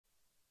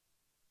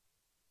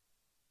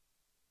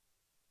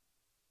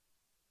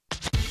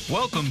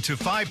Welcome to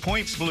 5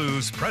 Points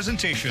Blues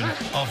presentation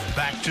of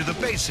Back to the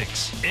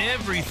Basics.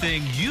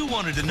 Everything you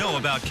wanted to know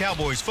about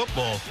Cowboys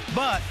football,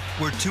 but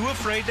were too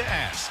afraid to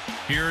ask.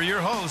 Here are your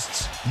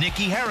hosts,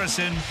 Nikki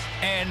Harrison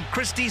and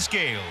Christy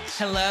Scales.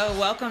 Hello,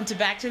 welcome to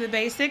Back to the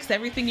Basics.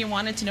 Everything you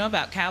wanted to know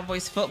about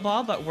Cowboys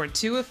football, but were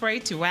too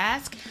afraid to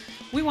ask.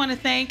 We want to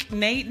thank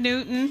Nate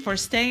Newton for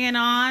staying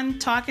on,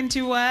 talking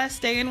to us,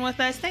 staying with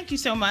us. Thank you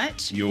so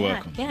much. You're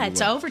welcome. Yeah,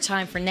 it's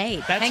overtime for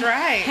Nate. That's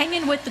right.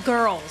 Hanging with the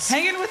girls.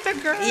 Hanging with the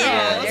girls.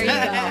 Yeah, there you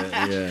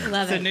go.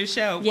 Love It's it. a new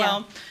show. Yeah.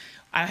 Well,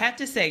 I have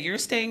to say, you're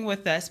staying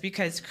with us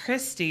because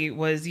Christy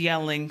was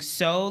yelling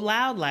so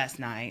loud last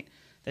night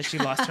that she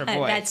lost her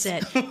voice. That's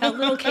it. A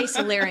little case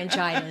of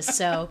laryngitis.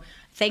 So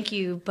thank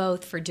you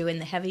both for doing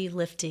the heavy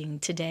lifting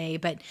today.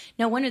 But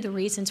no, one of the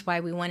reasons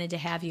why we wanted to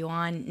have you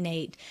on,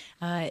 Nate,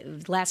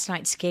 last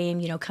night's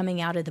game,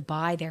 coming out of the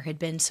bye, there had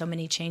been so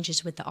many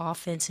changes with the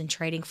offense and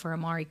trading for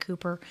Amari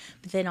Cooper,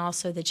 but then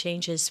also the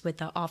changes with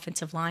the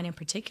offensive line in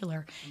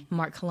particular,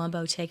 Mark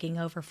Colombo taking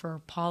over for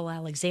Paul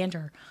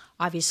Alexander.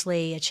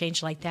 Obviously, a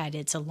change like that,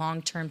 it's a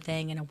long-term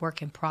thing and a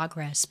work in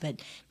progress.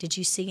 But did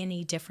you see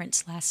any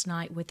difference last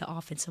night with the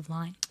offensive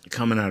line?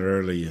 Coming out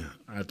earlier,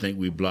 I think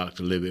we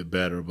blocked a little bit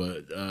better,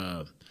 but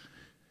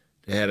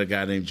they had a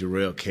guy named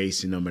Jarrell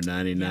Casey, number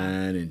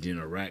 99, and then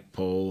a rack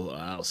pole,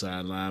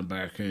 outside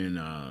linebacker, and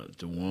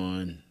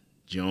DeJuan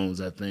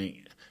Jones, I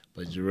think.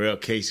 But Jarrell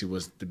Casey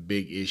was the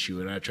big issue,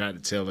 and I tried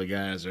to tell the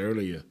guys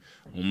earlier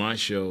on my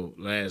show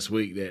last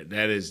week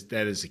that is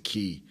the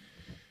key.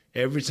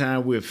 Every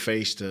time we've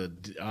faced a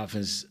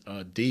defense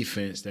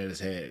that has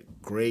had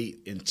great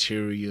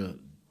interior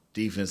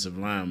defensive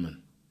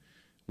linemen,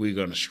 we're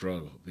going to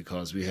struggle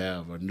because we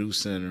have a new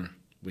center,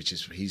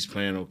 he's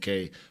playing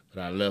okay,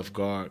 but our left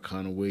guard,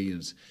 Connor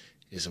Williams,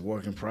 is a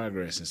work in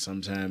progress, and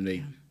sometimes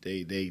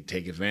they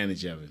take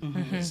advantage of it.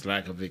 Mm-hmm. It's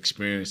lack of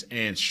experience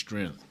and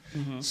strength.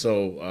 Mm-hmm.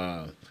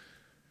 So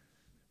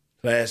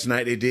last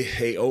night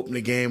they opened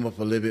the game up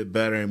a little bit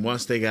better, and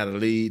once they got a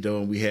lead, though,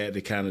 and we had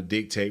to kind of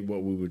dictate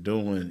what we were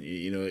doing,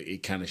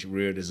 it kind of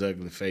reared his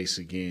ugly face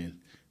again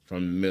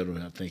from the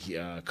middle. I think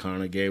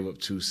Connor gave up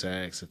 2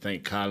 sacks. I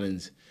think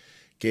Collins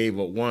gave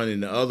up 1,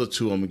 and the other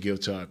 2 I'm going to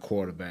give to our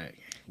quarterback.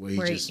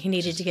 Where he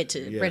needed to get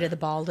rid of the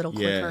ball a little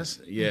quicker.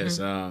 Yes.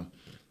 Mm-hmm.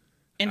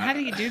 And how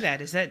do you do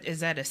that? Is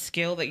that a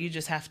skill that you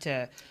just have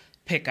to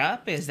pick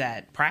up? Is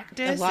that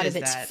practice? A lot of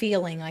it's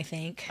feeling, I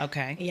think.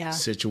 Okay. Yeah.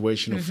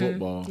 Situational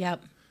football.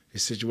 Yep.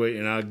 It's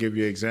and I'll give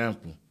you an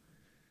example.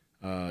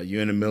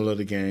 You're in the middle of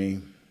the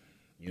game,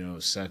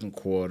 second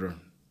quarter,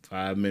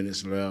 5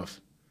 minutes left.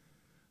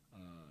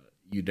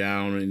 You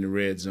down in the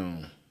red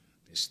zone.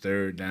 It's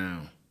third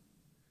down.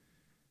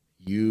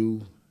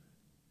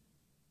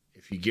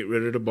 If you get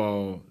rid of the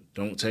ball,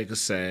 don't take a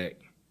sack,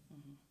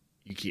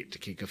 you get to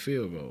kick a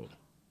field goal.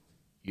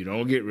 You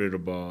don't get rid of the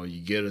ball, you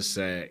get a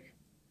sack,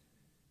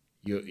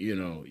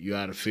 you're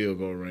out of field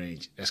goal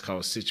range. That's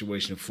called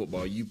situational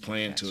football. You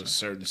play into a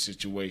certain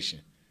situation.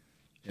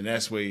 And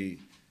that's where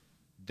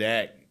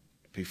Dak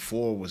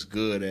before was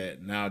good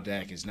at. Now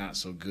Dak is not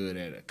so good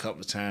at it. A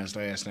couple of times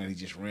last night he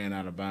just ran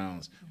out of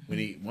bounds.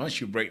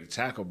 Once you break the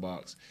tackle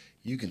box,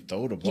 you can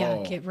throw the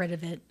ball. Yeah, get rid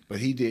of it. But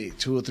he did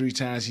 2 or 3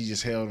 times. He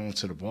just held on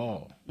to the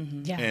ball.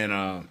 Mm-hmm. Yeah.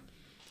 And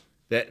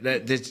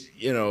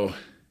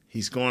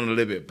he's going a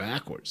little bit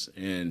backwards,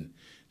 and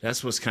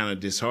that's what's kind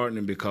of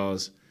disheartening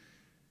because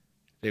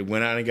they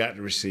went out and got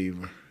the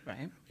receiver,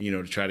 right?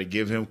 To try to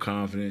give him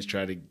confidence,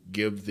 try to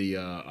give the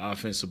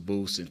offense a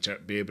boost, and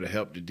be able to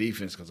help the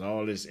defense because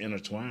all this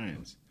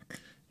intertwines,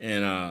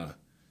 and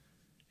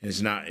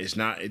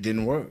it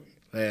didn't work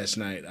last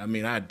night. I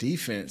mean, our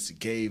defense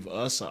gave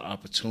us an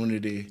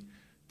opportunity.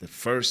 The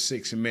first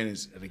 6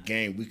 minutes of the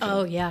game,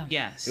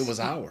 Yes. It was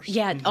ours.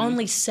 Yeah,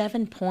 only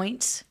 7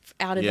 points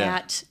out of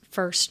that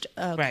first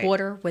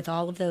quarter with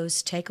all of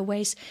those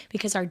takeaways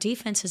because our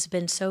defense has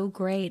been so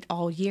great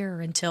all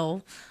year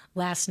until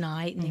last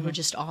night, and they were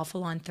just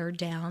awful on third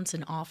downs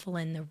and awful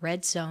in the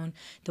red zone.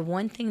 The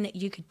one thing that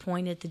you could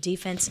point at the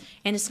defense,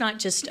 and it's not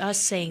just us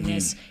saying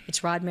this,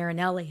 it's Rod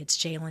Marinelli, it's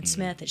Jalen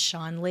Smith, it's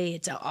Sean Lee,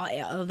 it's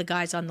all the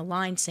guys on the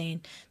line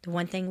saying the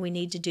one thing we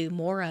need to do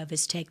more of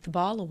is take the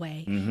ball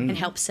away and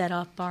help set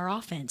up our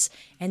offense.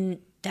 And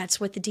that's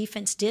what the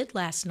defense did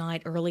last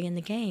night early in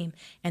the game,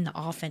 and the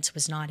offense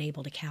was not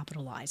able to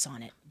capitalize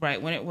on it. Right.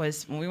 When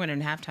we went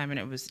in halftime and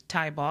it was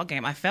tie ball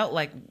game, I felt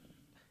like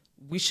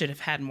we should have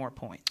had more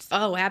points.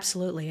 Oh,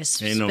 absolutely.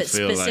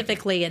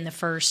 Specifically in the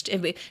first,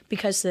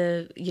 because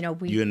the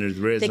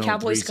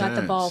Cowboys got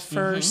the ball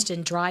first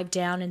and drive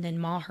down, and then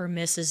Maher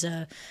misses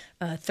a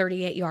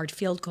 38-yard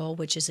field goal,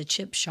 which is a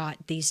chip shot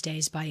these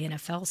days by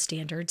NFL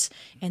standards.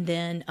 And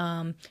then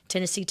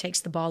Tennessee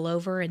takes the ball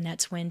over, and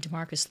that's when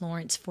DeMarcus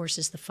Lawrence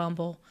forces the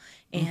fumble,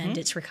 and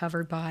it's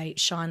recovered by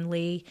Sean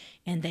Lee,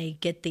 and they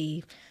get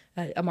the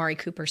Amari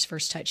Cooper's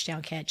first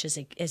touchdown catch as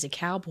a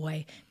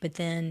Cowboy. But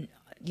then,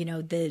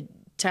 the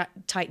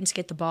Titans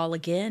get the ball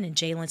again, and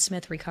Jalen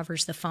Smith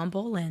recovers the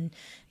fumble, and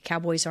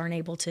Cowboys aren't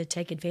able to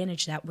take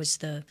advantage. That was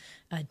the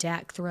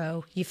Dak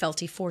throw. You felt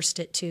he forced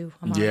it to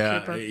Amari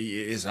Cooper.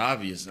 It's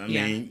obvious. I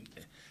mean,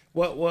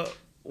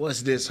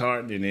 what's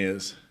disheartening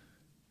is,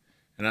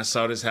 and I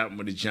saw this happen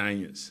with the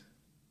Giants.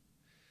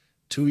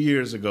 2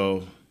 years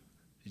ago,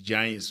 the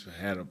Giants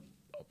had a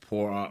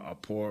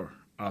poor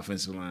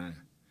offensive line,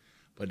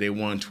 but they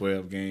won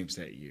 12 games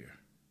that year.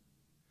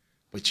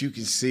 But you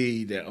can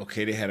see that,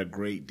 okay, they had a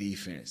great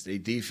defense. Their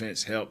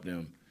defense helped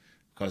them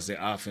because their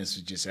offense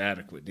was just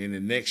adequate. Then the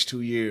next 2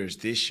 years,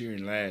 this year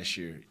and last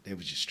year, they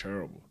were just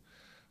terrible.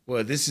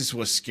 Well, this is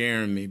what's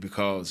scaring me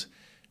because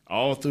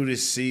all through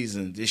this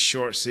season, this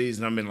short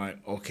season, I've been like,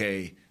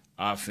 okay,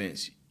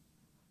 offense,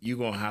 you're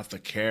going to have to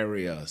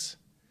carry us.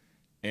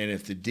 And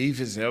if the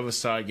defense ever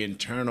start getting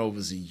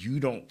turnovers and you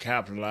don't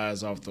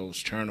capitalize off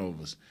those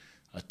turnovers,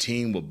 a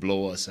team will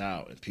blow us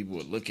out. And people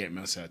would look at me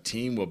and say, a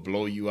team will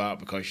blow you out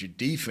because your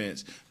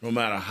defense, no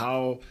matter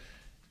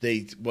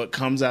what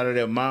comes out of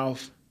their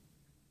mouth,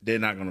 they're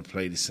not going to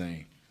play the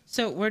same.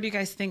 So where do you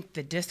guys think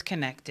the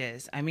disconnect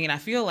is? I mean, I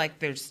feel like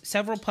there's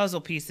several puzzle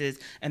pieces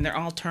and they're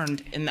all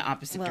turned in the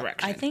opposite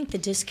direction. I think the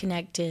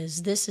disconnect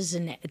is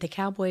the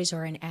Cowboys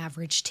are an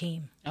average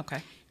team.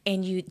 Okay.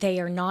 And they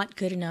are not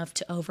good enough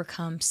to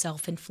overcome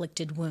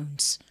self-inflicted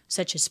wounds,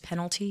 such as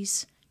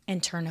penalties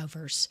and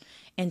turnovers.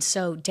 And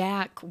so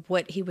Dak,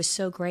 what he was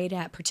so great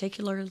at,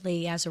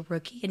 particularly as a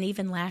rookie and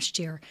even last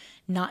year,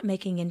 not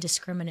making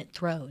indiscriminate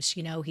throws.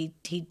 You know, he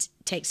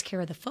takes care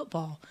of the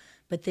football.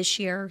 But this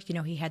year, you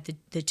know, he had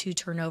the 2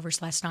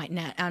 turnovers last night.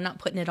 And I'm not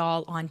putting it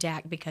all on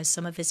Dak because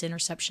some of his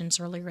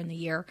interceptions earlier in the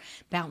year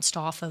bounced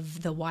off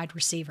of the wide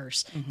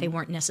receivers. Mm-hmm. They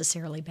weren't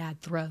necessarily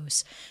bad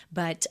throws.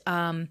 But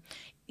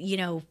you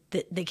know,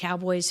 the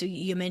Cowboys,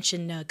 you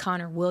mentioned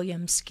Connor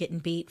Williams getting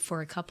beat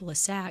for a couple of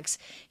sacks.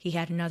 He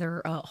had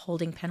another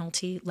holding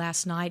penalty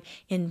last night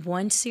in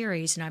one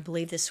series, and I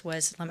believe this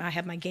was, I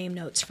have my game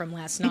notes from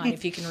last night,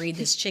 if you can read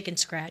this chicken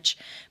scratch.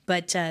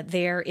 But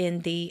there in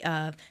the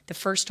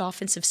first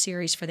offensive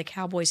series for the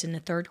Cowboys in the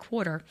third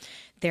quarter,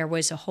 there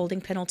was a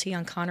holding penalty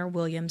on Connor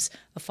Williams,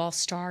 a false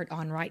start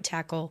on right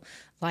tackle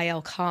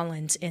La'el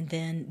Collins, and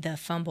then the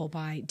fumble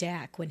by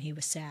Dak when he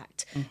was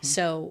sacked. Mm-hmm.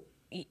 So...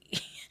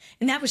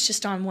 And that was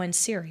just on one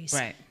series.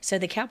 Right. So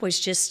the Cowboys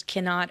just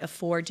cannot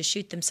afford to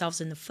shoot themselves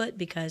in the foot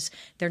because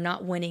they're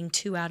not winning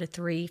 2 out of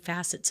 3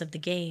 facets of the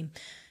game,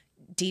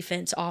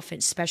 defense,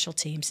 offense, special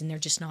teams, and they're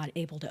just not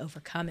able to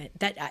overcome it.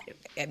 That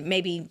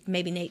maybe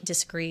Nate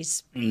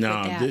disagrees with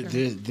that.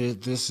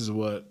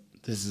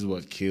 This is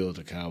what killed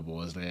the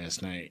Cowboys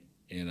last night.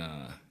 And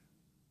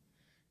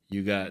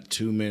you got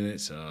 2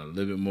 minutes, a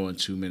little bit more than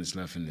 2 minutes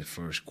left in the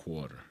first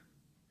quarter.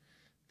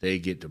 They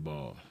get the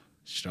ball,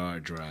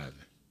 start driving.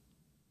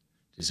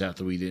 Just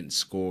after we didn't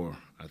score,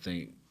 I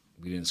think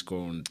we didn't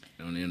score on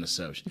the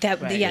interception.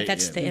 That's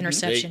the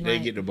interception. They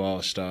get the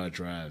ball, start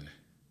driving.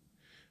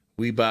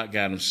 We about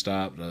got them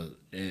stopped,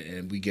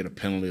 and we get a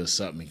penalty or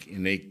something,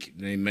 and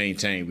they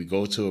maintain. We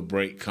go to a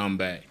break, come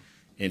back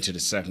into the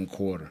second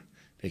quarter.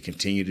 They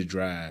continue to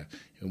drive,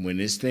 and when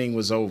this thing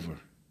was over,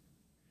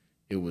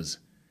 it was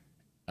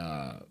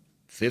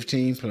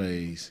 15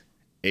 plays,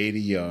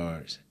 80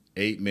 yards.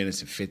 8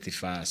 minutes and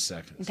 55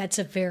 seconds. That's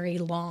a very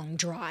long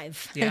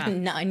drive. Yeah.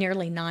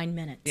 Nearly 9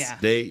 minutes. Yeah.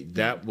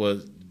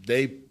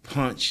 They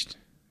punched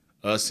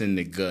us in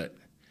the gut.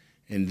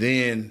 And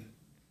then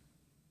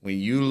when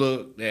you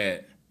look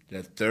at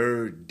the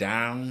third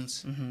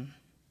downs, mm-hmm.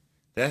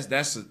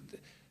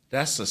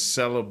 that's a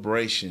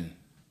celebration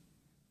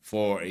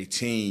for a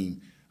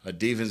team, a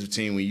defensive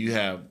team, when you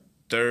have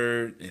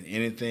third and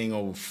anything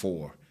over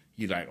 4.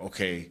 You're like,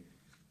 okay,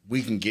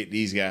 we can get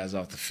these guys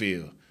off the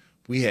field.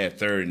 We had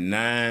 3rd and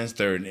 9s,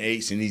 3rd and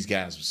 8s, and these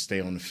guys would stay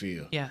on the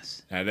field.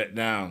 Yes.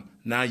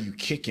 Now you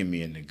kicking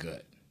me in the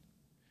gut.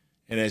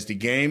 And as the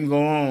game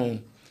go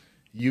on,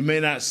 you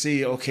may not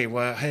see, okay,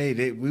 well,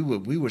 hey,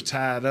 we were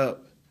tied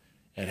up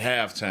at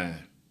halftime.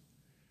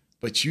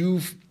 But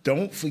you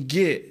don't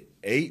forget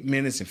 8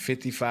 minutes and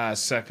 55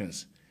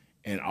 seconds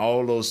and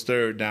all those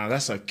third downs.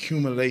 That's an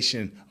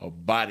accumulation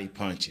of body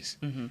punches.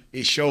 Mm-hmm.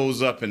 It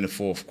shows up in the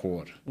fourth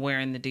quarter.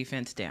 Wearing the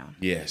defense down.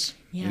 Yes.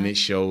 Yeah. And it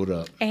showed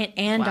up.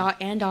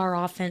 And our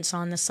offense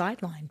on the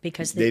sideline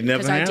because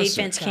our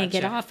defense can't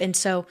get off. And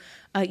so,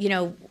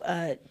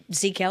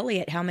 Zeke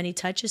Elliott, how many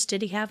touches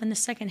did he have in the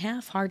second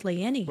half?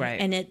 Hardly any. Right.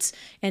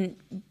 And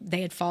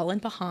they had fallen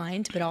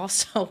behind, but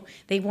also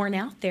they weren't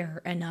out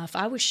there enough.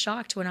 I was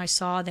shocked when I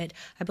saw that.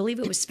 I believe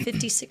it was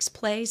 56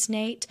 plays,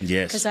 Nate.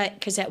 Yes.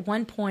 Because at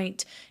one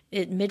point,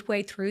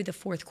 midway through the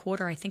fourth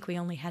quarter, I think we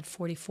only had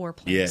 44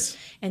 plays. Yes.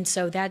 And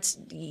so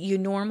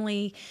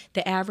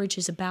the average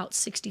is about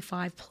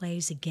 65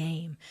 plays a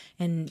game.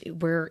 And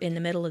we're in the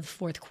middle of the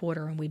fourth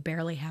quarter and we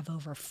barely have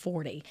over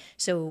 40.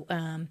 So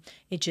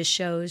it just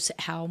shows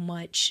how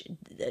much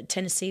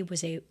Tennessee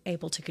was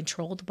able to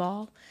control the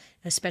ball.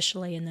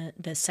 especially in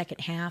the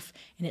second half,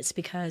 and it's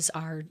because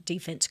our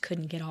defense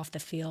couldn't get off the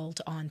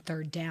field on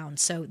third down.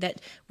 So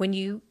that when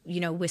you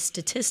know, with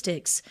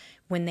statistics,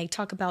 when they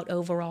talk about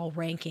overall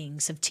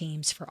rankings of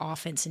teams for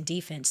offense and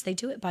defense, they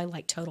do it by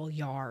like total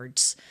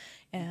yards.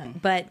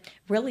 But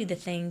really the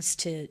things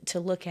to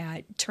look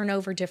at,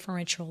 turnover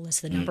differential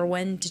is the number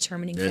one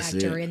determining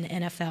factor in the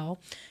NFL.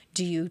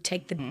 Do you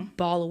take the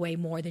ball away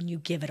more than you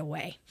give it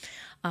away?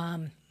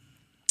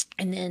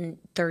 And then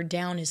third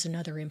down is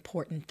another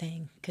important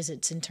thing because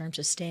it's in terms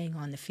of staying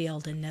on the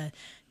field. And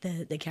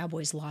the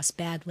Cowboys lost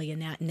badly in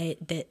that. And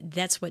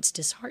that's what's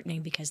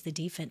disheartening because the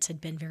defense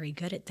had been very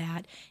good at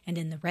that and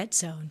in the red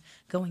zone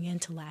going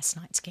into last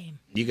night's game.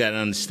 You got to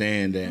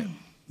understand that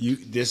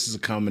this is a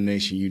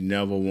combination you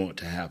never want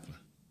to happen.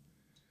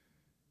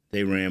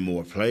 They ran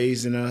more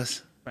plays than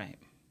us. Right.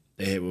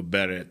 They were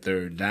better at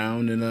third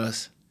down than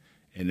us.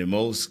 And the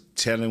most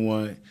telling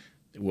one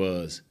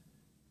was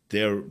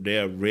their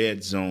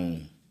red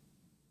zone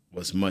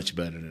was much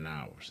better than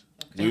ours.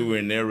 Okay. We were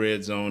in their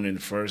red zone in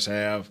the first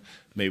half,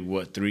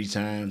 maybe, 3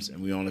 times,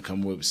 and we only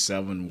come up with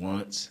 7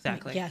 once.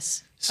 Exactly.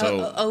 Yes.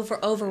 So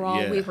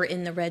overall, we were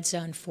in the red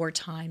zone 4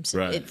 times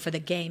right. for the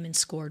game and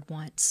scored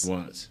once.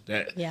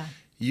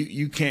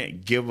 You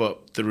can't give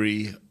up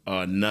 3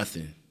 or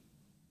nothing.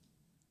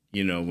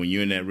 You know, when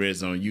you're in that red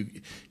zone,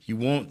 you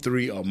want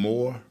 3 or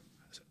more,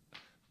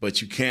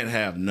 but you can't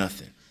have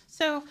nothing.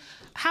 So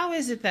how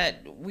is it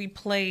that we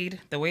played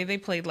the way they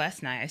played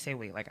last night? I say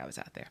we, like I was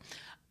out there.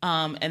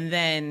 And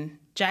then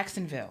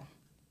Jacksonville,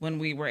 when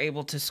we were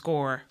able to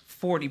score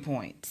 40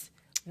 points.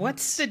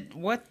 What's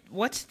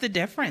the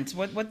difference?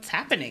 What's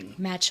happening?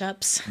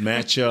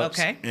 Matchups.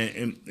 Okay.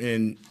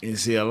 And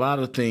see, a lot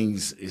of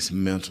things is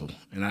mental.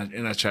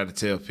 And I try to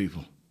tell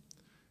people,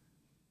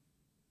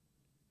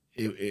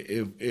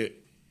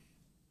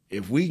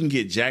 if we can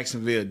get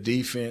Jacksonville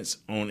defense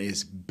on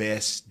its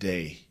best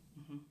day,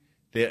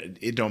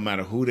 it don't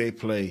matter who they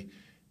play,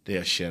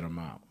 they'll shut them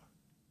out.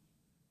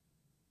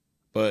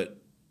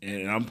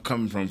 And I'm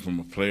coming from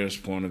a player's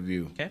point of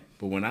view. Okay.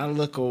 But when I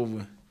look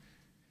over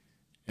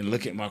and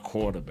look at my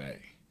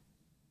quarterback,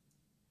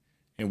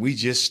 and we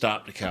just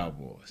stopped the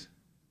Cowboys,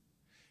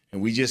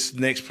 and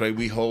next play,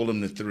 we hold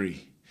them to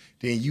 3.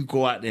 Then you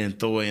go out there and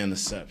throw an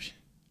interception.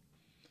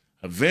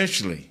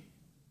 Eventually,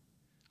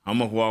 I'm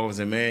going to walk over and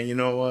say, man, you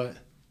know what?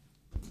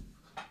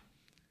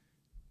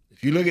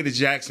 If you look at the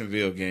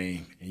Jacksonville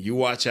game and you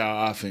watch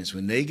our offense,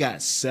 when they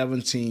got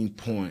 17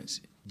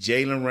 points,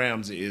 Jalen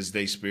Ramsey is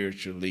their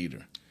spiritual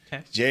leader.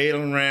 Okay.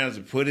 Jalen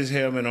Ramsey put his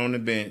helmet on the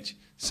bench,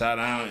 sat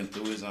down and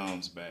threw his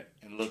arms back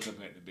and looked up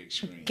at the big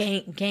screen.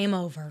 Game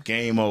over.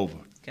 Game over.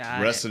 Got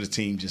the rest of the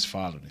team just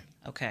followed him.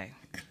 Okay.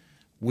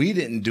 We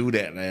didn't do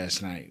that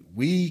last night.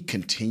 We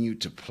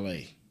continued to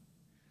play.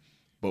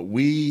 But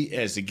we,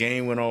 as the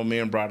game went on, me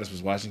and Brothers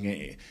was watching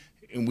it,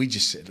 and we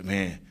just said,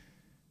 man,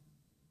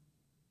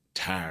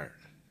 tired.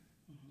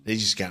 They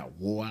just got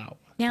wore out.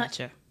 Now,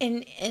 Gotcha.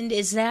 and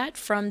is that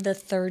from the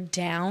third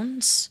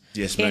downs?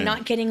 Yes, ma'am. And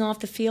not getting off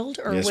the field,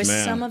 or Yes, was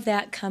ma'am. some of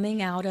that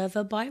coming out of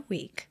a bye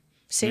week?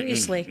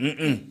 Seriously,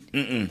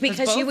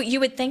 because both? you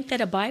would think that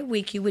a bye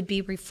week you would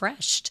be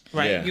refreshed,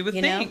 Right. Yeah. You would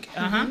think.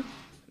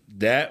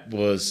 That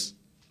was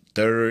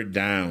third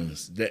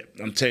downs.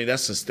 I'm telling you,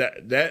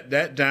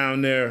 that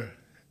down there.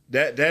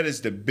 That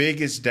is the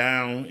biggest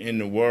down in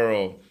the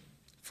world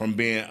from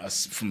being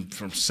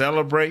from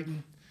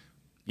celebrating.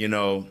 You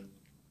know,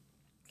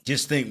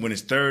 just think when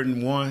it's 3rd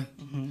and 1,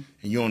 and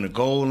you're on the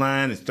goal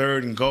line, it's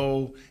 3rd and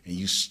goal, and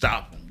you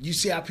stop them. You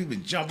see how people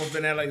jump up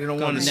in there like they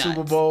don't want the nuts.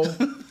 Super Bowl,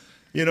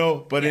 you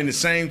know. But in the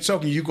same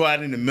token, you go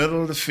out in the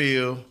middle of the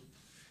field,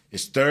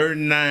 it's 3rd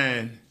and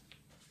 9,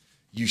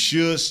 you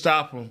should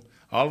stop them.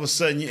 All of a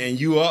sudden,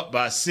 you up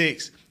by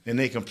 6. And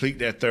they complete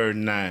that 3rd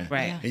and 9.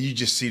 Right. Yeah. And you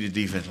just see the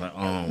defense like,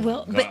 oh,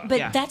 well, my God.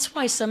 but that's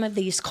why some of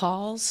these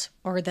calls,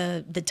 or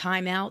the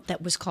timeout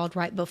that was called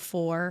right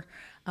before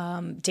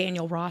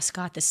Daniel Ross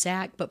got the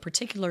sack, but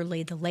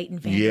particularly the Leighton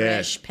Van Der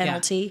Esch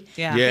penalty.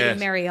 Yeah. Yes.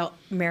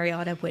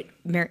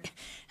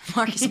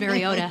 Marcus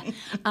Mariota.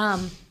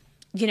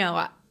 You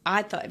know,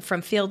 I thought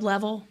from field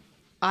level,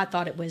 I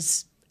thought it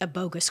was a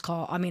bogus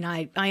call. I mean,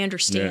 I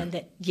understand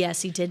that,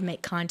 yes, he did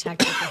make contact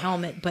with the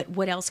helmet, but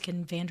what else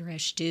can Van Der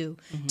Esch do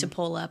to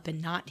pull up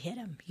and not hit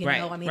him? You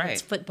know, I mean,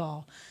 it's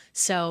football.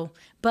 So,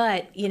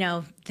 but, you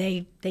know,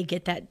 they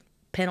get that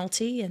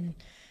penalty and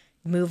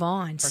move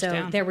on. First so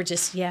down. there were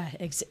just,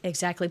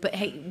 exactly. But,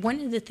 hey, one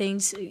of the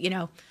things, you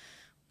know,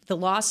 the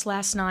loss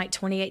last night,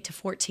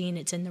 28-14,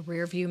 it's in the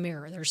rearview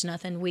mirror. There's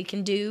nothing we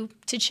can do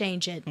to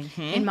change it.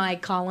 In my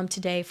column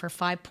today for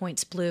 5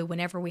 Points Blue,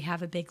 whenever we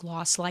have a big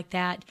loss like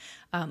that,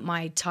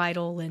 my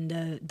title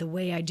and the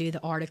way I do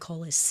the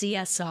article is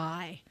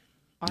CSI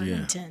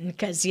Arlington,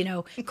 because you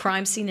know,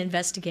 crime scene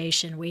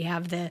investigation. We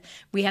have the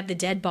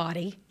dead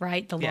body,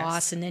 right? The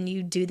loss, and then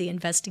you do the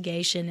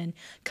investigation and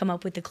come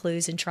up with the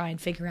clues and try and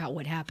figure out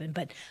what happened.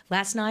 But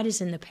last night is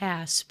in the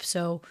past,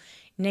 so.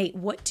 Nate,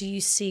 what do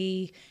you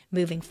see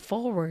moving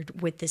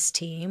forward with this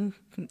team?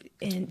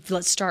 And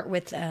let's start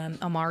with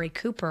Amari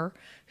Cooper,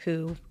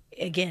 who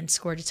again,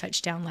 scored a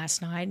touchdown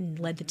last night and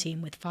led the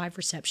team with 5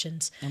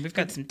 receptions. And we've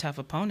got some tough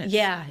opponents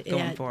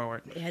going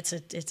forward. This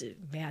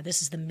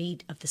is the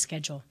meat of the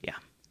schedule. Yeah.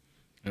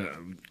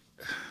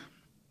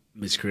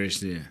 Miss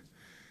Christian,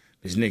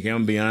 Miss Nikki, I'm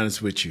going to be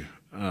honest with you.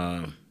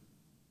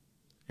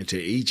 Until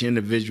each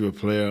individual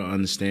player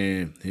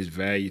understand his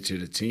value to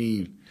the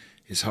team,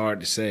 it's hard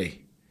to say.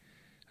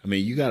 I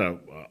mean, you got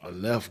a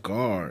left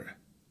guard.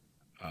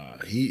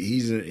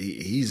 He's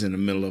in the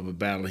middle of a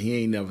battle.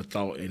 He ain't never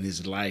thought in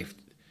his life.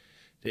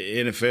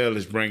 The NFL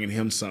is bringing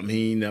him something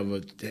he ain't never.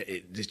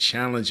 The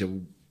challenge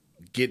of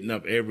getting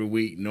up every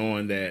week,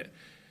 knowing that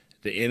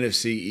the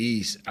NFC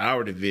East,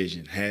 our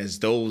division, has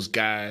those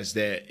guys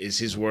that is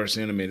his worst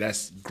enemy.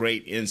 That's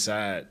great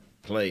inside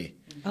play.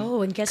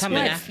 Oh, and guess Coming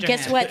what? after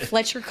Guess him. what?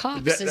 Fletcher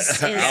Cox is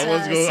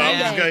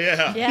Sunday.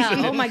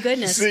 Yeah. Oh my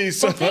goodness.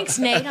 Well, thanks,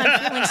 Nate.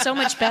 I'm feeling so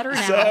much better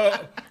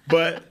now.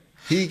 But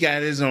he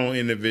got his own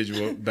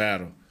individual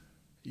battle.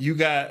 You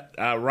got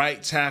our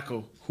right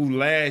tackle, who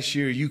last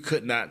year you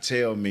could not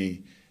tell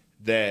me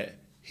that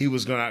he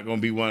was not going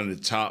to be one of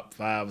the top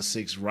 5 or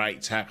 6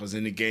 right tackles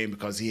in the game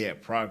because he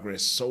had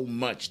progressed so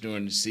much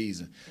during the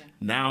season. Yeah.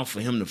 Now for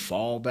him to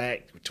fall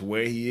back to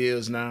where he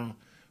is now,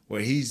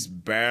 where he's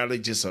barely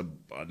just a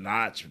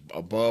notch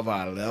above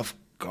our left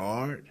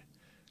guard,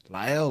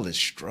 Lyle is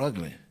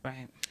struggling.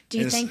 Right. Do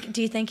you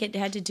think it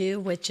had to do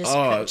with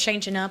just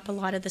changing up a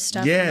lot of the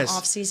stuff in the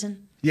off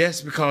season?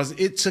 Yes, because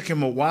it took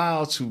him a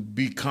while to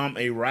become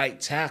a right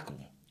tackle.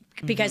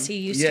 Because he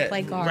used to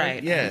play guard.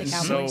 Right.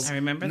 Yes. So I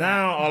remember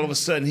now all of a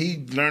sudden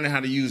he learning how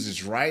to use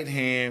his right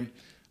hand,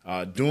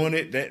 doing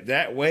it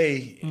that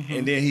way,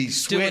 and then he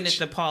switched. Doing it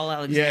the Paul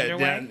Alexander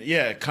way?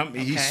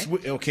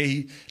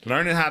 He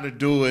learning how to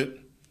do it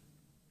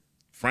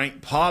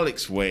Frank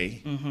Pollock's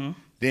way,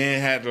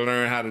 then had to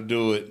learn how to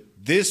do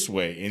it this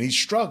way, and he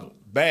struggled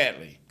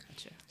badly.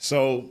 Gotcha.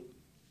 So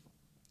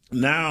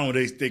now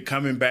they're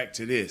coming back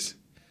to this.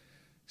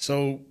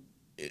 So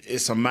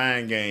it's a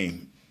mind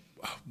game.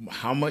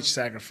 How much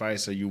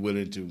sacrifice are you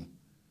willing to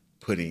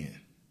put in?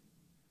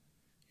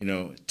 You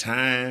know,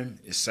 time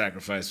is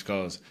sacrifice,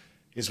 because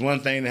it's one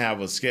thing to have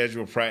a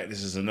scheduled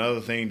practice. It's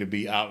another thing to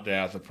be out there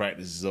after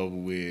practice is over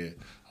with,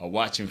 or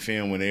watching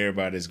film when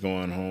everybody's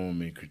going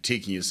home and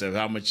critiquing yourself.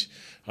 How much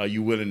are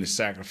you willing to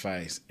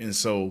sacrifice? And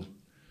so,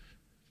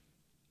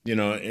 you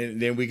know, and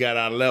then we got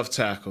our left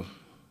tackle,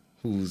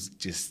 who's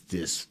just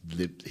this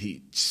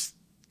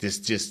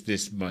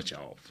much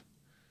off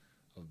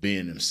of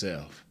being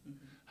himself.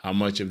 How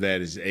much of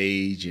that is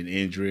age and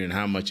injury, and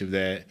how much of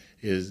that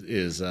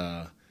is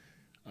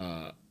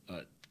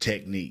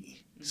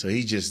technique? So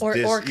he just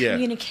or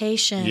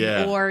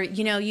communication, or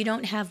you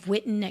don't have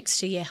Witten next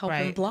to you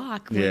helping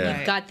block. When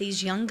you've got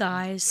these young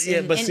guys.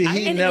 Yeah, but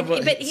he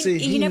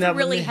never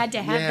really had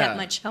to have that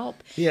much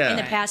help in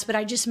the past. But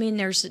I just mean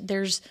there's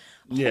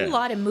a whole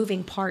lot of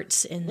moving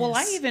parts in this. Well,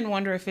 I even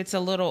wonder if it's a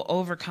little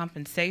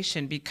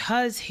overcompensation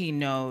because he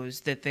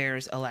knows that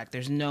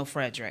there's no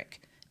Frederick.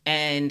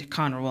 And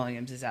Connor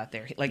Williams is out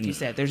there. Like you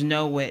said, there's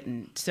no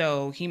Witten.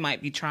 So he might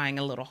be trying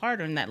a little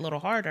harder, and that little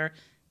harder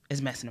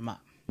is messing him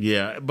up.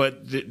 Yeah,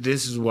 but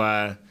this is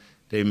why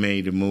they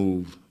made the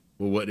move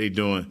with what they're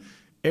doing.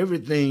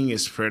 Everything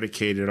is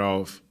predicated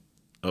off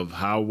of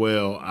how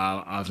well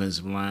our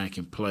offensive line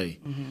can play.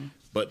 Mm-hmm.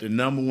 But the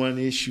number one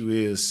issue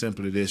is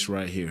simply this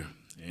right here.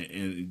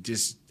 And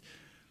this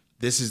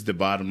is the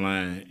bottom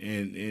line.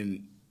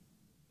 And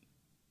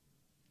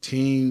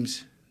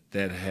teams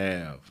that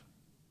have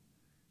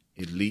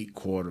elite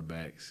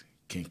quarterbacks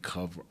can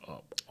cover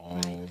up all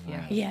wrong.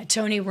 Yeah,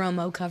 Tony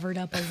Romo covered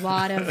up a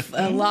lot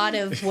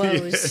of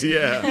woes.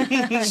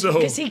 Yeah. So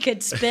because he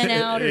could spin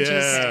out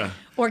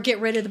or get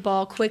rid of the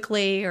ball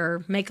quickly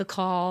or make a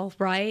call,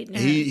 right?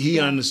 He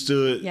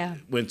understood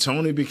when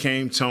Tony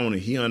became Tony,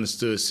 he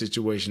understood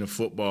situational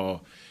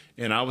football.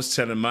 And I was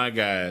telling my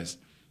guys,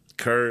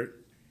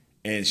 Kurt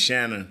and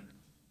Shannon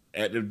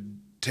at the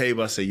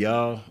table, I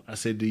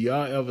said, do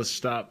y'all ever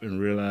stop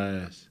and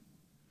realize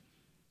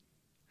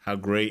how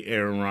great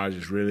Aaron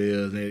Rodgers really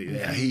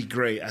is? He's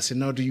great. I said,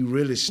 no, do you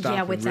really stop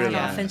and realize? Yeah, with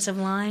that offensive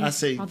line, I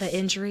say, all the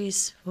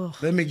injuries. Ugh.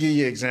 Let me give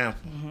you an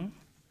example.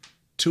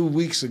 2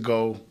 weeks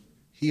ago,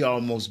 he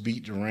almost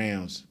beat the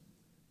Rams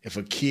if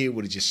a kid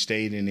would have just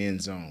stayed in the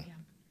end zone. Yeah.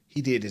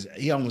 He did this.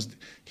 He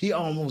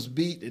almost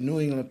beat the New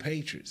England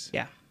Patriots.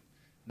 Yeah.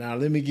 Now,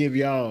 let me give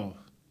y'all,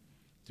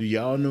 do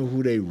y'all know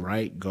who their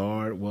right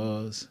guard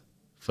was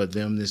for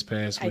them this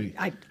past week?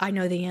 I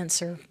know the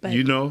answer, but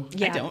you know?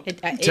 Yeah, I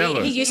don't. Tell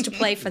her. He used to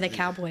play for the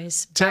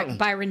Cowboys.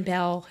 Byron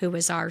Bell, who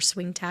was our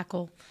swing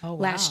tackle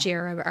last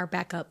year, our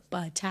backup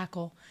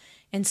tackle,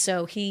 and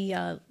so he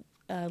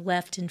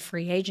left in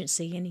free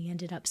agency, and he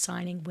ended up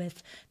signing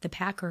with the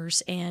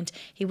Packers. And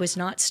he was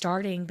not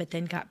starting, but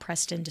then got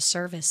pressed into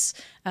service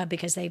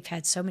because they've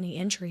had so many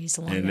injuries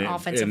along the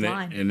offensive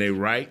line. And their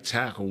right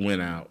tackle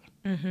went out.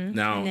 Mm-hmm.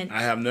 Now,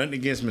 I have nothing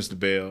against Mr.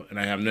 Bell, and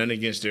I have nothing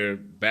against their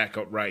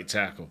backup right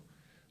tackle,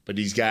 but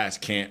these guys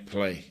can't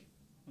play.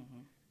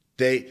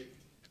 Mm-hmm.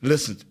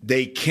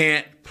 They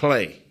can't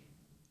play.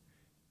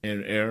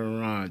 And Aaron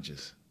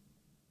Rodgers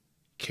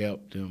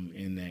kept them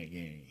in that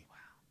game.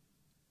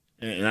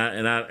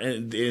 Wow.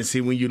 And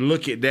see, when you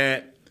look at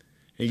that,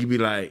 and you be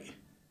like,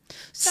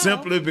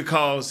 simply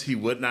because he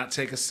would not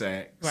take a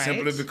sack,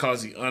 simply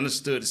because he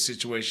understood the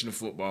situation of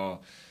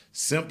football,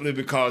 simply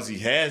because he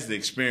has the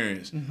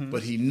experience,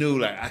 but he knew,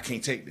 like, I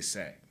can't take the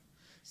sack.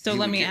 So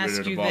let me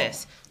ask you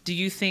this. Do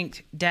you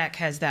think Dak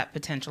has that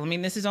potential? I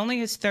mean, this is only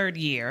his third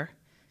year.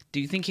 Do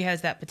you think he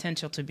has that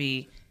potential to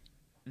be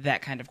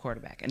that kind of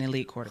quarterback, an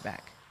elite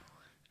quarterback?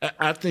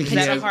 I think is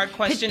that a hard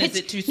question? Is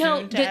it too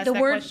soon to ask that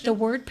question? The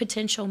word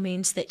potential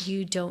means that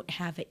you don't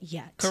have it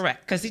yet.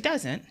 Correct, because he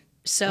doesn't.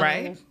 So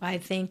right? I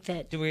think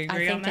that do we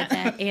agree on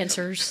that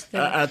answers.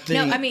 No,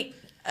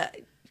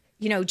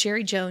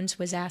 Jerry Jones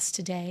was asked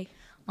today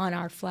on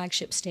our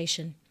flagship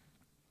station,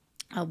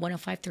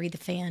 105.3 The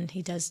Fan.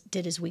 He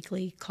did his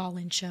weekly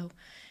call-in show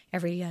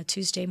every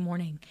Tuesday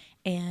morning,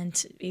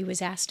 and he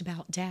was asked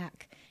about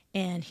Dak,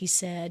 and he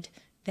said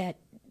that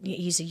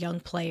he's a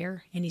young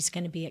player and he's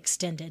going to be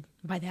extended.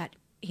 By that,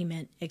 he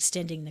meant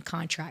extending the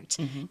contract.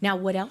 Now,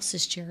 what else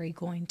is Jerry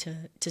going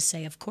to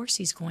say? Of course,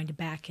 he's going to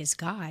back his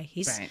guy.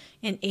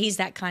 And he's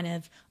that kind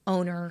of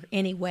owner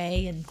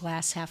anyway, and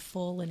glass half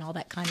full and all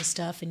that kind of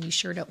stuff. And you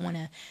sure don't want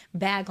to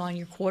bag on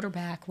your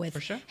quarterback with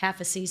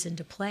half a season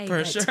to play.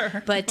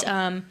 But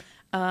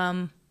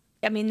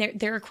I mean,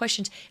 there are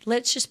questions.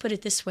 Let's just put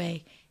it this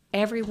way: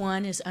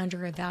 everyone is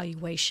under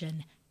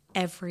evaluation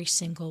every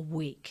single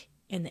week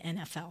in the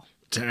NFL.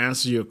 To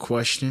answer your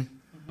question,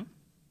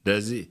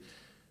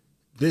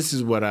 this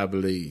is what I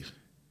believe.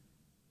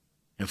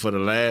 And for the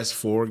last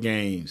 4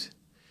 games,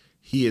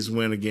 he has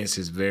went against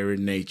his very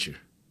nature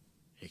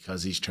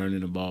because he's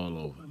turning the ball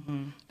over.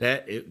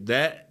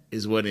 That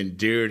is what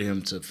endeared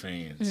him to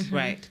fans.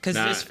 Right, because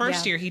his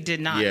first year he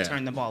did not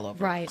turn the ball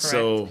over. Right. Correct.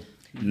 So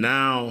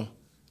now,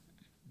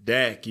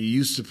 Dak, you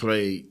used to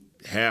play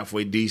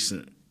halfway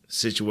decent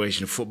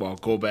situation of football.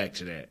 Go back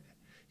to that.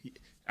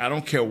 I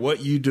don't care what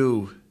you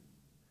do.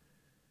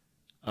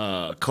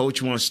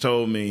 Coach once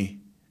told me,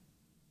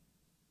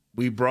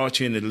 we brought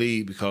you in the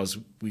league because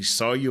we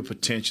saw your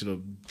potential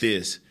of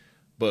this,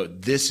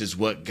 but this is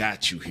what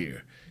got you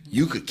here.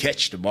 You could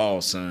catch the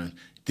ball, son.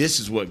 This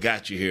is what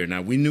got you here.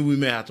 Now, we knew we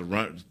may have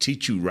to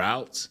teach you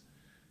routes,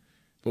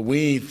 but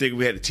we didn't think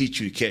we had to teach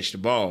you to catch the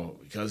ball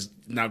because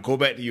now go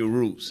back to your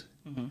roots.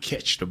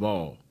 Catch the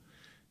ball.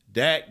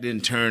 Dak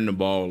didn't turn the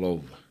ball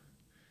over.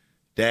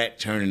 Dak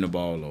turning the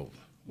ball over.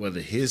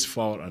 Whether his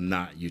fault or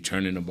not, you're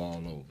turning the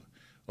ball over.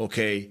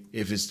 Okay,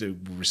 if it's the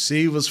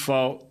receiver's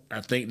fault,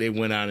 I think they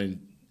went out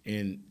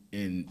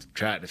and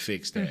tried to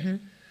fix that.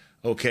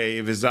 Okay,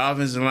 if it's the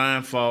offensive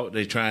line fault,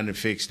 they're trying to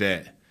fix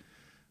that.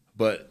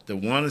 But the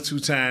 1 or 2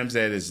 times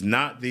that is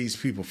not these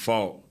people's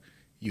fault,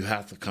 you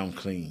have to come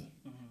clean.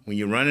 When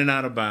you're running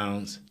out of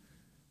bounds,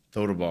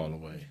 throw the ball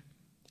away.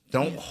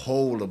 Don't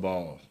hold the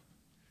ball.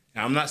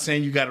 Now, I'm not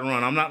saying you got to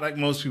run. I'm not like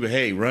most people,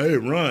 hey,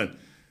 run.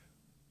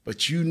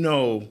 But you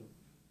know,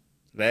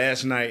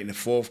 last night in the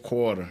 4th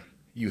quarter,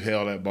 you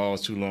held that ball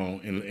too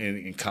long,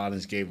 and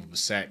Collins gave up a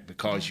sack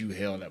because you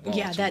held that ball too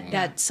long. Yeah,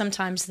 that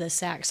sometimes the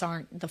sacks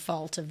aren't the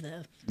fault of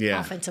the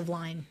offensive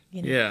line.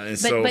 You know? Yeah,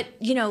 and but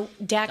you know,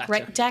 Dak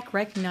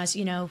recognized.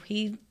 You know,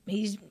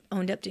 he's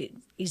owned up to.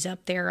 He's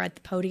up there at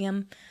the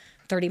podium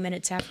 30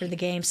 minutes after the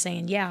game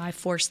saying, yeah, I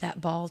forced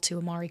that ball to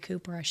Amari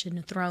Cooper. I shouldn't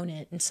have thrown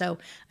it. And so,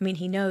 I mean,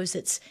 he knows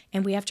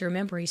and we have to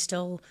remember he's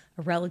still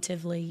a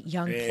relatively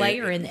young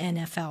player in the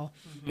NFL.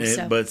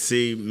 But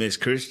see, Miss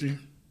Christie,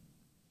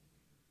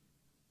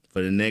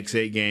 for the next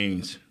 8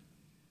 games,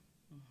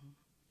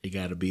 it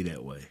got to be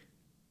that way.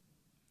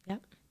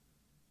 Yep.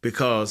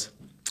 Because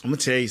I'm going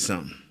to tell you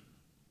something.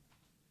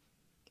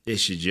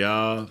 It's your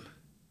job,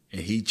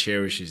 and he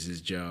cherishes his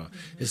job.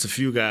 There's a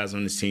few guys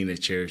on this team that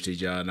cherish their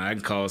job, and I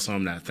can call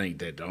some that I think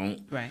that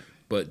don't. Right.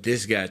 But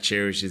this guy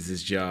cherishes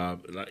his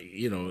job. Like,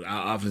 you know,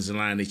 our offensive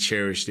line, they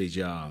cherish their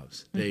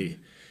jobs. They,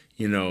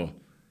 you know,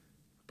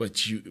 but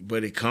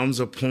it comes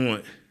a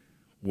point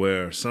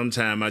where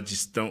sometimes I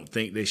just don't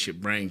think they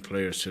should bring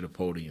players to the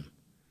podium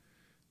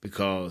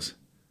because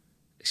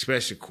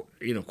especially,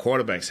 you know,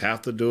 quarterbacks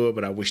have to do it,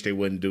 but I wish they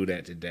wouldn't do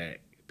that to Dak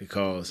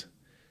because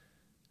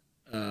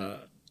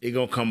it's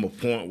going to come a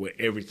point where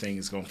everything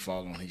is going to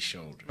fall on his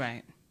shoulder.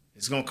 Right.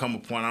 It's going to come a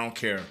point, I don't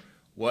care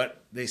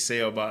what they say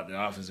about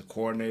the offensive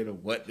coordinator,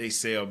 what they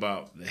say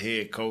about the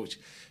head coach,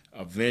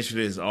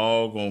 eventually it's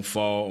all going to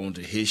fall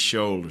onto his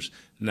shoulders.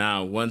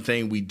 Now, one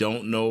thing we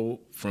don't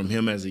know from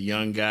him as a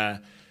young guy,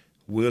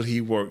 will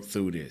he work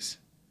through this?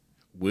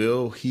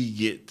 Will he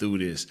get through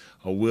this?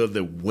 Or will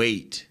the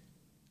weight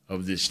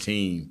of this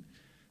team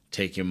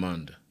take him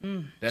under?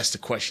 That's the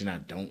question I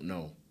don't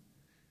know.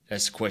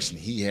 That's the question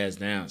he has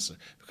to answer.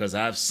 Because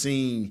I've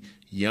seen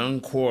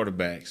young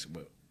quarterbacks,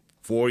 but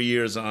 4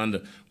 years or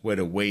under, where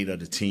the weight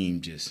of the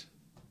team just...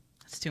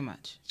 It's too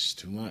much. It's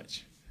too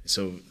much.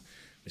 So,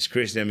 Ms.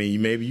 Christie, I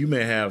mean, maybe you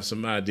may have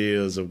some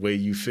ideas of where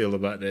you feel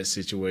about that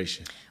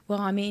situation. Well,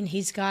 I mean,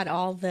 he's got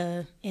all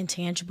the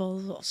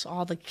intangibles,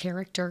 all the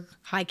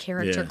high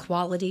character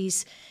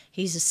qualities.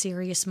 He's a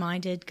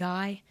serious-minded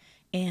guy,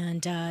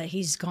 and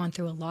he's gone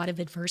through a lot of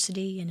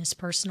adversity in his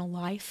personal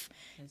life.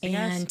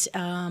 And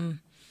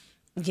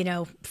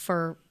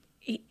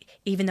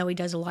even though he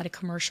does a lot of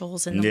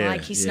commercials and the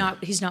like, he's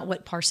not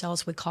what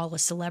Parcells would call a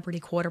celebrity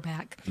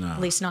quarterback. No.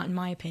 At least not in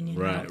my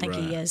opinion. I don't think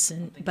he is.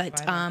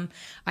 But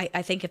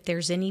I think if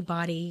there's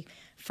anybody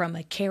from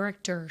a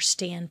character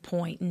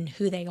standpoint and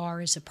who they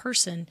are as a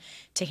person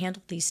to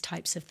handle these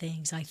types of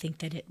things, I think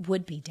that it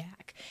would be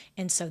Dak.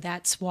 And so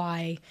that's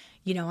why,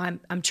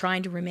 I'm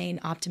trying to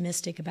remain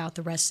optimistic about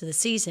the rest of the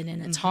season.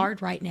 And it's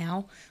hard right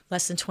now,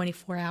 less than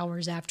 24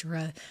 hours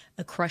after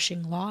a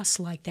crushing loss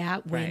like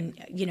that, when,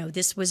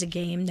 this was a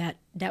game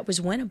that was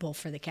winnable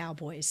for the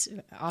Cowboys.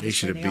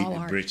 Obviously, they all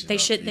are. They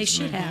should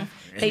have.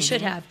 They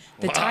should have.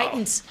 The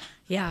Titans.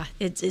 Yeah,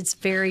 it's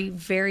very,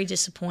 very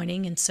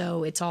disappointing, and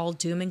so it's all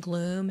doom and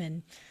gloom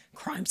and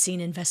crime scene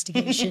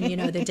investigation.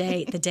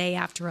 The day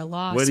after a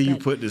loss. Where do you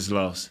put this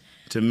loss?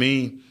 To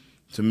me,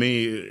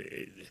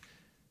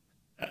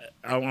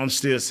 I'm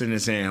still sitting there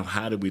saying,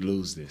 how did we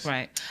lose this?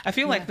 Right. I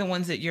feel like the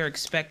ones that you're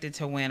expected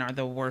to win are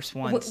the worst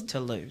ones to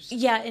lose.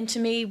 Yeah, and to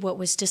me, what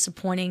was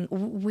disappointing,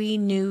 we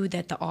knew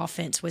that the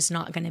offense was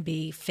not going to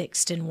be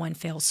fixed in one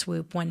fell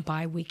swoop, one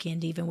bye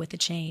weekend, even with the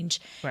change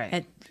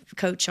at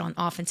coach on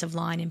offensive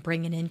line and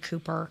bringing in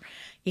Cooper,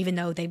 even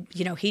though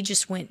he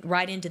just went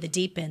right into the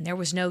deep end. There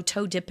was no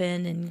toe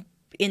dipping and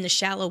in the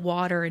shallow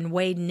water and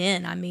wading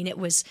in. I mean,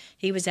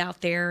 he was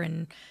out there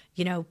and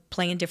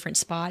playing different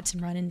spots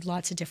and running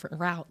lots of different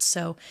routes.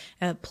 So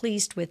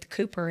pleased with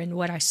Cooper and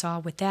what I saw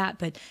with that.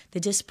 But the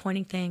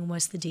disappointing thing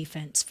was the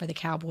defense for the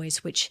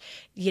Cowboys, which,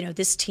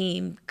 this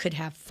team could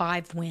have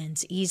 5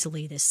 wins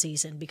easily this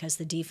season because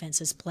the defense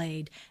has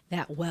played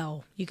that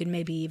well. You could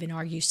maybe even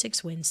argue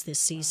 6 wins this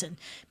season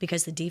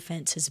because the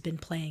defense has been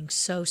playing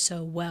so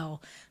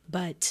well.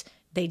 But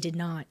they did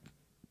not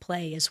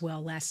play as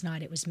well last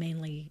night. It was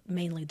mainly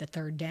the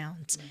third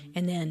downs.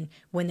 And then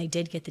when they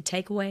did get the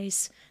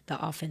takeaways, the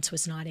offense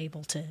was not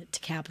able to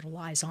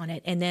capitalize on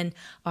it. And then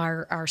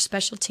our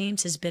special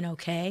teams has been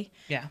okay.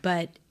 Yeah.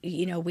 But,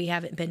 we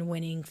haven't been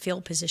winning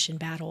field position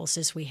battles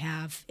as we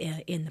have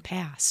in the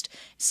past.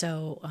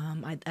 So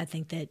I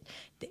think that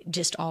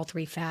just all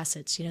 3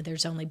 facets,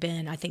 there's only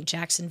been, I think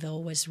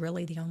Jacksonville was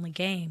really the only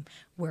game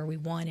where we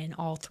won in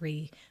all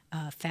 3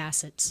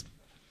 facets.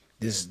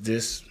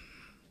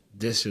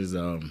 This is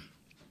an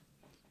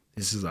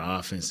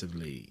offensive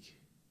league.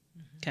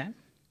 Okay.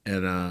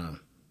 And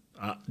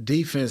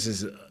defense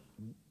is.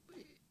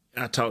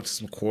 I talked to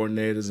some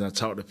coordinators and I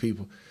talked to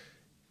people.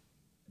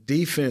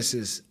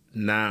 Defenses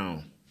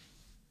now,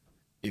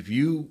 if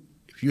you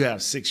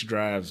have 6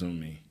 drives on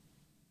me,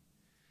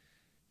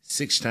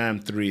 6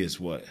 times 3 is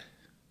what?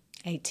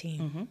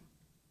 18.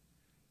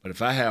 But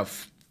if I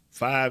have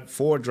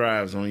 4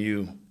 drives on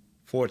you,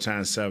 4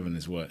 times 7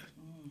 is what?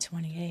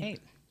 28.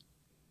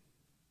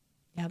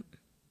 Yep.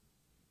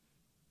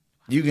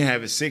 You can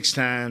have it 6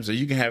 times, or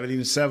you can have it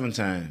even 7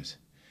 times,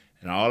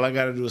 and all I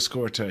got to do is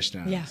score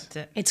touchdowns. Yeah,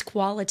 it's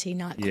quality,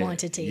 not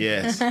quantity.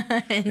 Yes.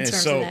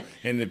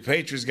 And the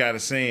Patriots got a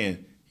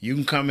saying: you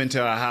can come into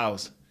our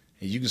house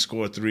and you can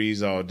score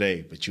 3s all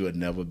day, but you would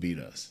never beat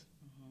us.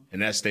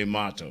 And that's their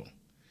motto.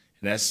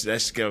 And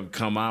that's gonna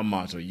become our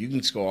motto. You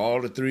can score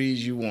all the 3s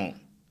you want,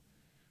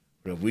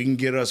 but if we can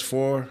get us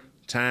 4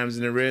 times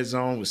in the red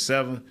zone with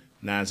 7,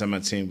 9 times out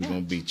of 10 we're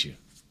gonna beat you.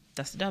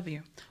 That's the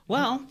W.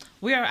 Well,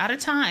 we are out of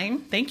time.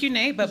 Thank you,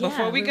 Nate. But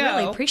before we go,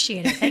 really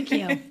appreciate it. Thank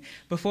you.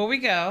 Before we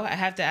go, I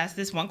have to ask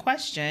this one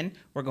question.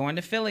 We're going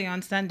to Philly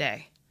on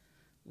Sunday.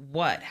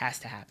 What has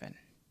to happen?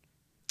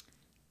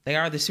 They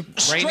are the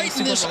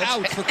Straighten this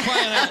out for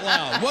crying out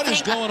loud. What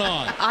is going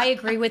on? I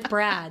agree with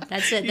Brad.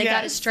 That's it. They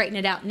got to straighten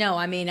it out. No,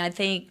 I mean,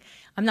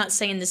 I'm not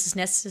saying this is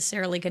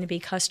necessarily going to be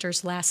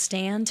Custer's last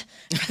stand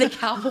for the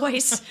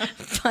Cowboys,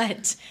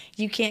 but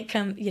you can't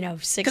come,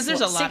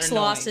 6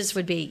 losses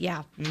would be,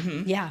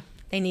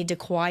 They need to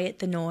quiet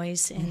the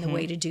noise, and the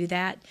way to do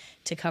that,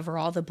 to cover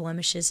all the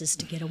blemishes, is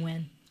to get a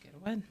win.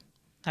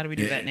 How do we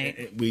do that,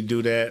 Nate? We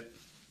do that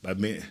by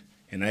being,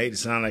 and I hate to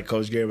sound like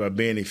Coach Gary, by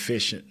being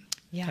efficient.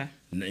 Yeah.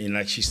 And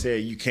like she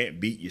said, you can't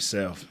beat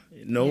yourself.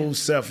 No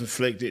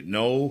self-inflicted,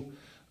 no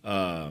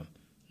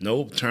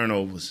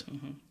turnovers.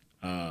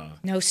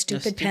 No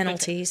stupid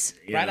penalties.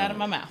 Right out of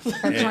my mouth.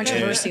 Or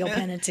controversial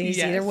penalties,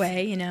 either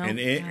way,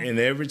 And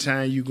every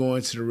time you go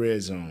into the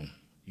red zone,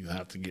 you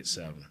have to get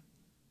 7.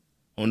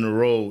 On the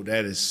road,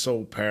 that is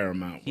so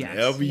paramount. Yes.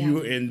 Whenever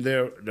you're in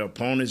the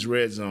opponent's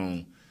red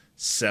zone,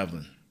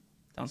 7.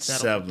 Don't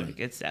settle for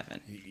get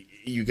 7.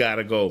 You got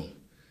to go.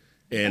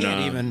 And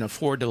can't even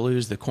afford to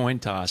lose the coin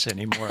toss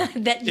anymore.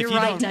 You're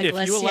right,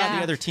 Douglas. If you allow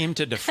the other team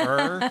to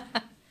defer,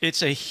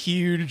 it's a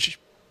huge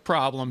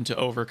problem to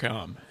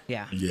overcome.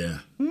 Yeah.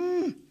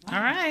 All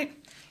right.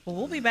 Well,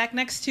 we'll be back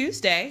next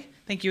Tuesday.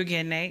 Thank you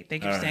again, Nate.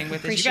 Thank you for staying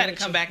with us. You got to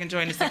come back and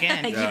join us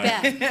again. You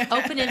bet.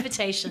 Open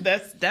invitation.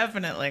 That's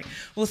definitely.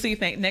 We'll see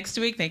you next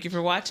week. Thank you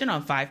for watching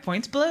on 5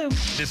 Points Blue.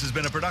 This has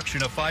been a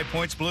production of 5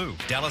 Points Blue,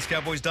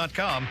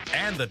 DallasCowboys.com,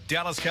 and the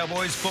Dallas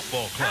Cowboys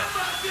Football Club.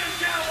 How about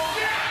this, Cowboys?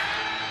 Yeah!